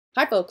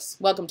Hi folks,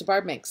 welcome to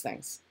Barb Makes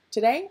Things.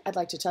 Today, I'd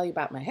like to tell you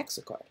about my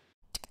hexachord.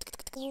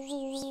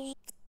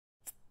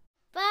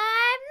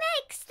 Barb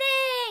Makes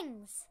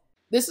Things!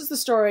 This is the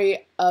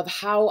story of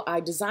how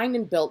I designed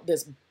and built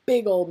this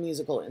big old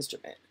musical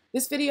instrument.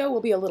 This video will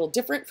be a little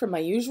different from my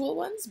usual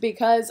ones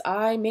because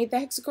I made the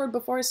hexachord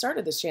before I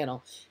started this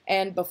channel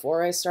and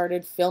before I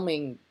started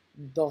filming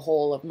the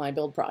whole of my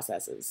build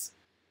processes.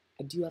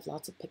 I do have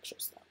lots of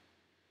pictures though.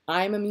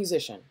 I'm a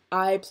musician.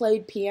 I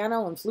played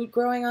piano and flute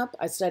growing up.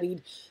 I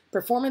studied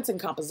performance and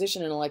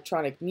composition in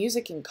electronic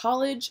music in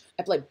college.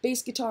 I played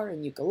bass guitar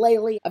and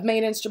ukulele. I've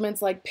made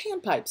instruments like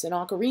panpipes and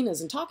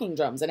ocarinas and talking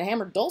drums and a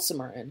hammered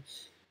dulcimer. And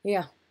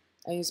yeah,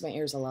 I use my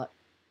ears a lot.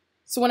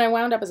 So when I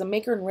wound up as a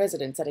maker in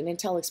residence at an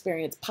Intel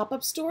Experience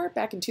pop-up store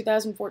back in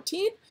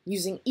 2014,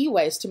 using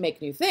e-waste to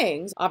make new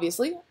things,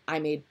 obviously, I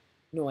made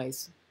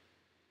noise.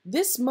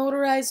 This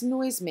motorized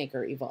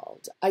noisemaker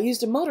evolved. I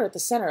used a motor at the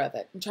center of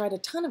it and tried a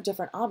ton of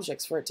different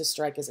objects for it to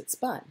strike as it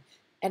spun,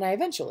 and I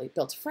eventually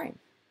built a frame.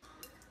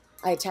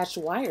 I attached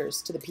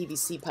wires to the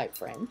PVC pipe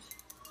frame,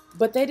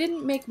 but they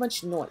didn't make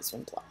much noise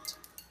when plucked.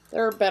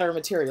 There are better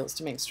materials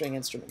to make string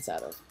instruments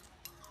out of.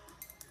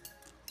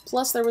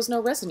 Plus, there was no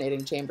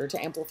resonating chamber to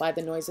amplify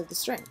the noise of the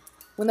string.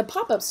 When the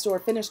pop-up store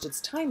finished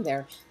its time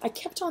there, I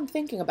kept on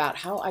thinking about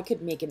how I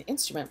could make an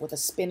instrument with a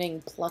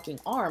spinning, plucking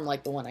arm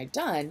like the one I'd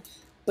done,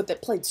 but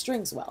that played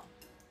strings well.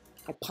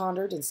 I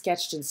pondered and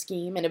sketched and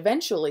schemed, and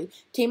eventually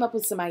came up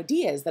with some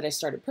ideas that I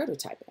started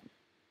prototyping.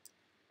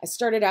 I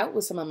started out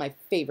with some of my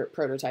favorite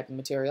prototyping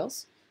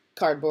materials: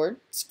 cardboard,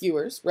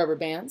 skewers, rubber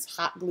bands,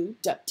 hot glue,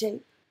 duct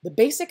tape. The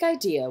basic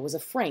idea was a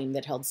frame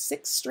that held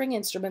 6 string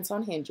instruments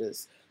on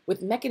hinges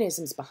with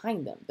mechanisms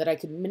behind them that I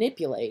could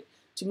manipulate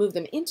to move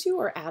them into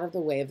or out of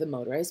the way of the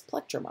motorized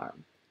plectrum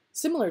arm,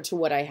 similar to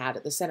what I had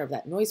at the center of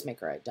that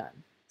noisemaker I'd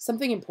done.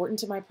 Something important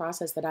to my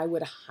process that I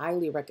would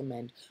highly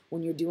recommend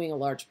when you're doing a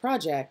large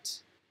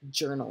project: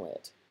 journal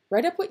it.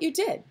 Write up what you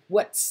did,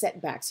 what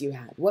setbacks you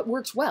had, what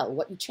worked well,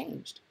 what you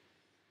changed.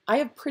 I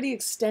have pretty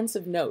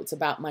extensive notes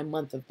about my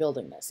month of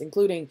building this,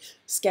 including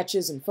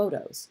sketches and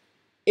photos.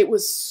 It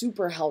was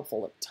super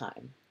helpful at the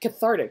time,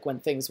 cathartic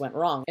when things went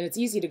wrong, and it's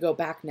easy to go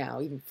back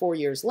now, even 4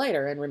 years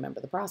later, and remember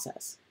the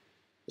process.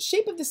 The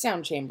shape of the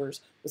sound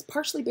chambers was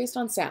partially based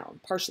on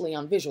sound, partially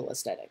on visual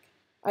aesthetic.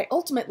 I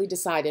ultimately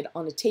decided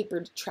on a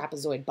tapered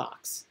trapezoid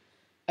box.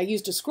 I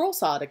used a scroll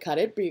saw to cut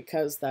it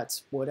because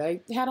that's what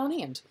I had on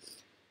hand.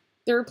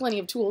 There are plenty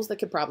of tools that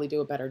could probably do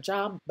a better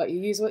job, but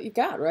you use what you've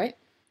got, right?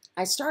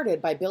 I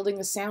started by building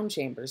the sound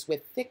chambers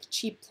with thick,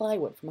 cheap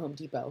plywood from Home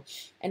Depot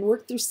and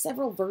worked through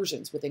several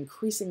versions with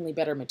increasingly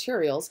better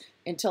materials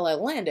until I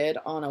landed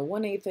on a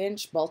 1/8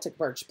 inch Baltic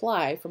birch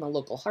ply from a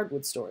local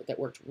hardwood store that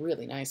worked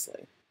really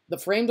nicely. The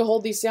frame to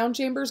hold these sound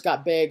chambers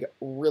got big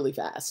really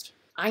fast.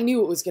 I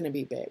knew it was going to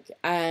be big,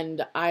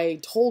 and I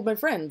told my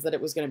friends that it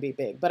was going to be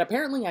big, but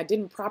apparently I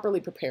didn't properly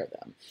prepare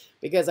them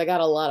because I got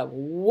a lot of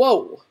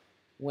whoa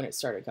when it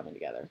started coming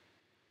together.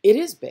 It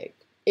is big.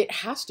 It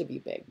has to be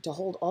big to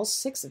hold all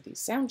 6 of these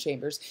sound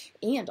chambers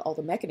and all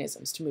the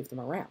mechanisms to move them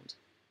around.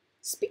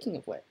 Speaking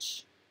of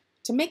which,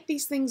 to make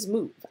these things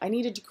move, I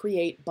needed to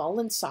create ball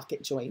and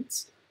socket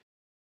joints,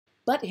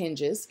 butt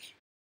hinges,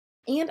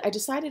 and I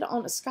decided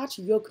on a Scotch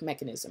yoke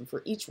mechanism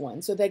for each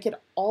one so they could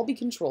all be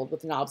controlled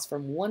with knobs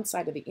from one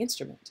side of the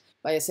instrument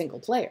by a single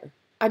player.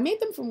 I made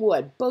them from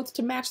wood, both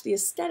to match the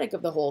aesthetic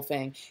of the whole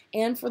thing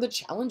and for the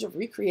challenge of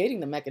recreating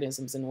the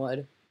mechanisms in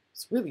wood.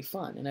 It's really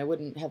fun, and I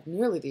wouldn't have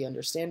nearly the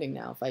understanding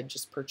now if I'd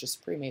just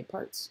purchased pre-made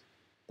parts.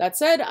 That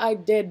said, I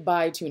did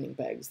buy tuning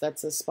pegs.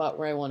 That's a spot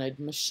where I wanted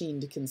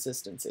machined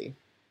consistency.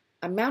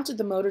 I mounted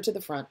the motor to the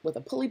front with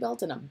a pulley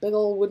belt and a big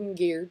old wooden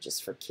gear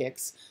just for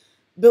kicks,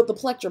 built the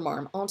plectrum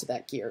arm onto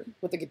that gear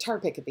with a guitar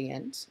pick at the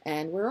end,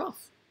 and we're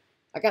off.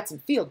 I got some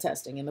field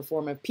testing in the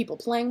form of people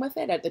playing with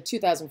it at the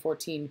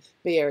 2014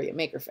 Bay Area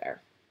Maker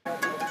Faire.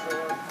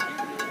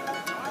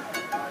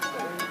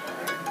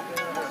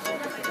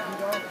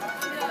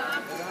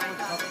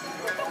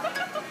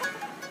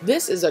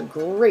 This is a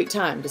great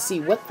time to see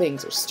what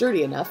things are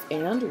sturdy enough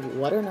and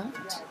what are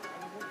not.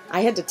 I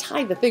had to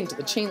tie the thing to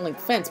the chain link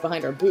fence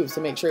behind our booth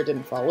to make sure it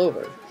didn't fall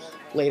over.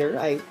 Later,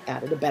 I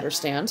added a better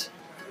stand.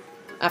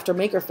 After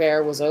Maker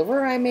Faire was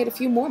over, I made a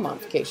few more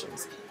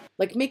modifications,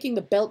 like making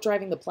the belt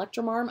driving the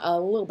plectrum arm a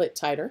little bit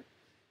tighter.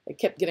 It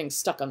kept getting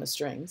stuck on the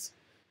strings.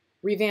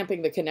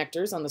 Revamping the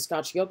connectors on the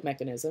Scotch yoke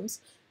mechanisms.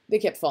 They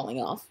kept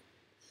falling off.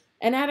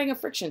 And adding a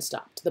friction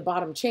stop to the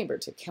bottom chamber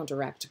to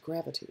counteract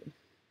gravity.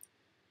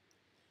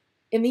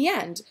 In the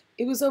end,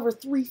 it was over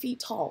 3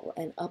 feet tall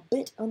and a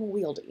bit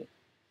unwieldy.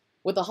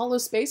 With a hollow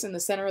space in the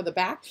center of the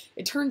back,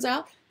 it turns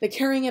out that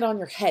carrying it on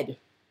your head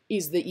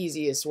is the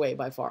easiest way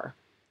by far.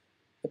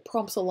 It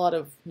prompts a lot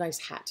of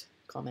nice hat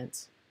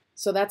comments.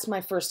 So that's my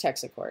first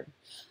hexachord.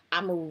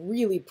 I'm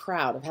really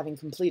proud of having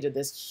completed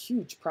this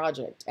huge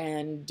project,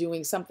 and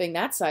doing something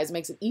that size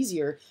makes it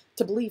easier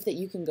to believe that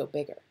you can go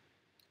bigger.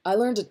 I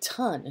learned a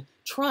ton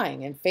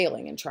trying and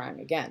failing and trying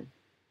again.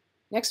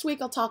 Next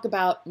week I'll talk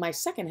about my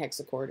second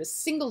hexachord, a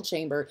single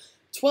chamber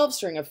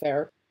 12-string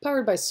affair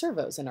powered by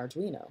servos and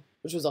Arduino.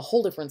 which was a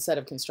whole different set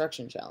of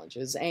construction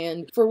challenges,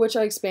 and for which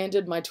I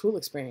expanded my tool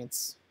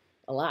experience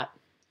a lot.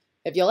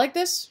 If you like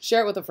this,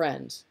 share it with a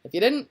friend. If you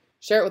didn't,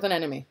 share it with an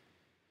enemy.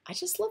 I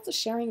just love the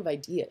sharing of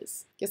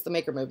ideas. Guess the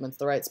maker movement's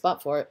the right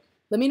spot for it.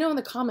 Let me know in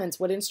the comments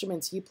what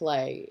instruments you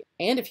play,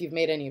 and if you've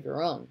made any of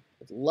your own.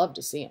 I'd love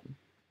to see them.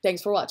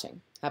 Thanks for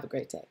watching. Have a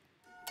great day.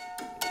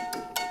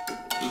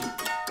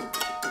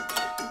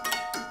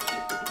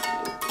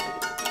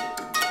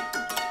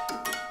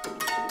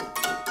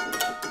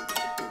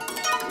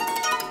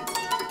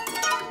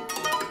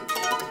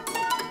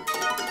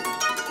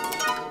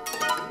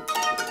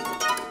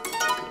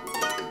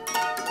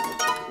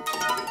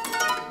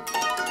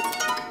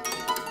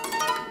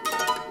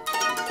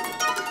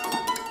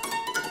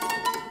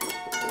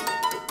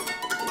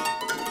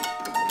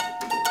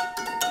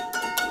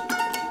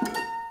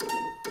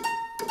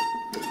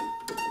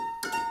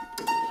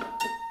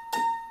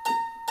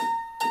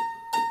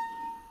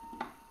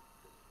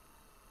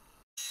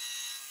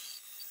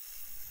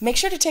 Make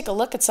sure to take a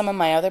look at some of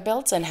my other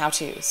builds and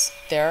how-tos.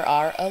 There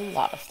are a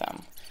lot of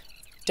them.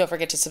 Don't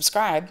forget to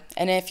subscribe,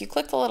 and if you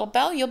click the little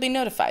bell, you'll be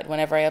notified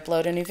whenever I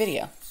upload a new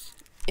video.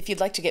 If you'd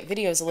like to get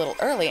videos a little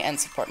early and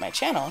support my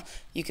channel,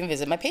 you can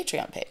visit my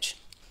Patreon page.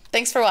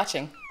 Thanks for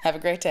watching. Have a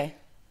great day.